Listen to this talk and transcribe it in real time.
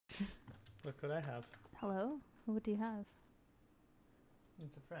Look what I have. Hello? What do you have?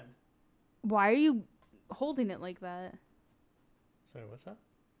 It's a friend. Why are you holding it like that? Sorry, what's that?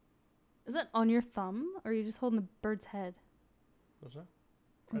 Is that on your thumb, or are you just holding the bird's head? What's that?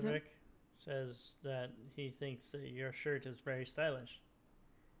 Is it- Fredrick says that he thinks that your shirt is very stylish.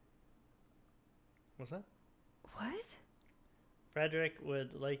 What's that? What? Fredrick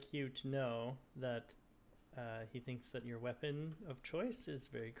would like you to know that he thinks that your weapon of choice is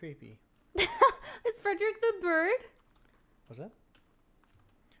very creepy. Is Fredrick the bird? What's that?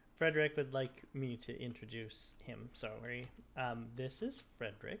 Fredrick would like me to introduce him. Sorry. This is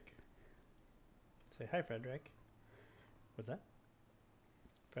Fredrick. Say hi, Fredrick. What's that?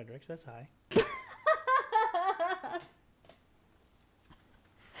 Fredrick says hi.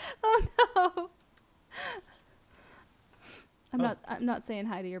 Oh no! I'm not saying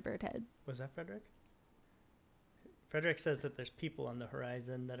hi to your bird head. Was that Fredrick? Fredrick says that there's people on the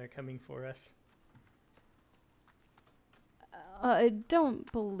horizon that are coming for us. I don't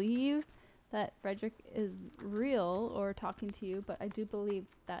believe that Fredrick is real or talking to you, but I do believe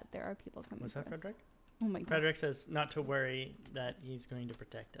that there are people coming. Was that for us. Fredrick? Oh my god. Fredrick says not to worry, that he's going to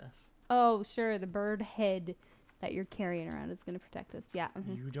protect us. Oh sure, the bird head that you're carrying around is going to protect us. Yeah.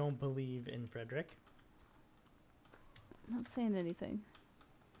 You don't believe in Fredrick? I'm not saying anything.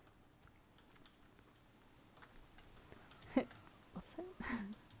 What's that?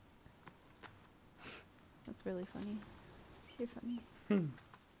 That's really funny. You're funny.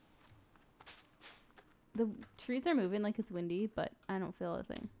 The trees are moving like it's windy, but I don't feel a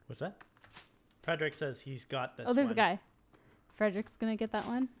thing. What's that? Fredrick says he's got this. Oh, there's one. a guy. Fredrick's gonna get that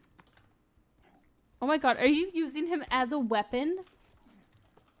one. Oh my god, are you using him as a weapon?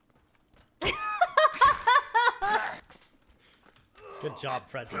 Good job,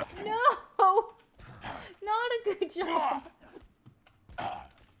 Fredrick. No! Not a good job.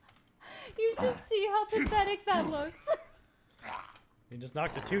 You should see how pathetic that looks. He just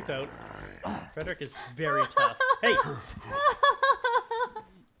knocked a tooth out. Fredrick is very tough. Hey!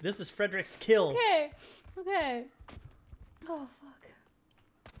 This is Fredrick's kill. Okay. Okay. Oh, fuck.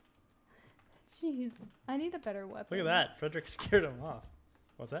 Jeez. I need a better weapon. Look at that. Fredrick scared him off.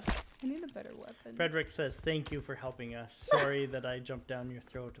 What's that? I need a better weapon. Fredrick says, thank you for helping us. Sorry that I jumped down your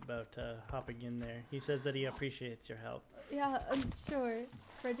throat about hopping in there. He says that he appreciates your help. Yeah, I'm sure.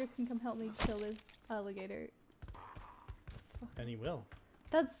 Fredrick can come help me kill this alligator. And he will.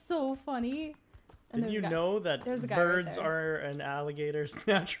 That's so funny. And Did you there's a guy- know that there's a guy right birds there. are an alligator's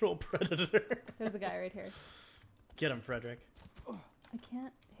natural predator? There's a guy right here. Get him, Fredrick. I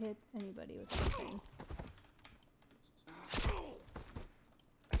can't hit anybody with anything.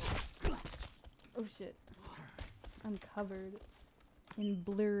 Oh shit. I'm covered in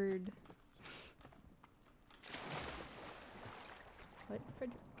blurred. What?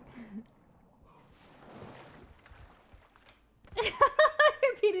 Fredrick?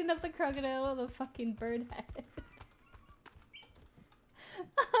 You're beating up the crocodile with a fucking bird head.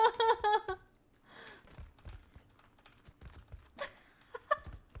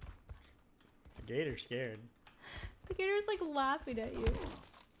 The gator's scared. The gator's like laughing at you.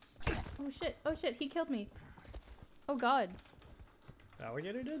 Oh shit, oh shit, he killed me. Oh god. The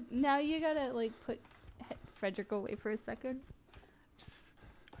alligator did? Now you gotta like put Fredrick away for a second.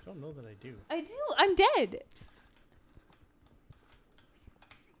 I don't know that I do. I do, I'm dead.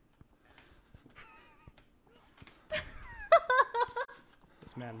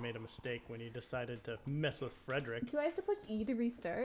 This man made a mistake when he decided to mess with Fredrick. Do I have to push E to restart?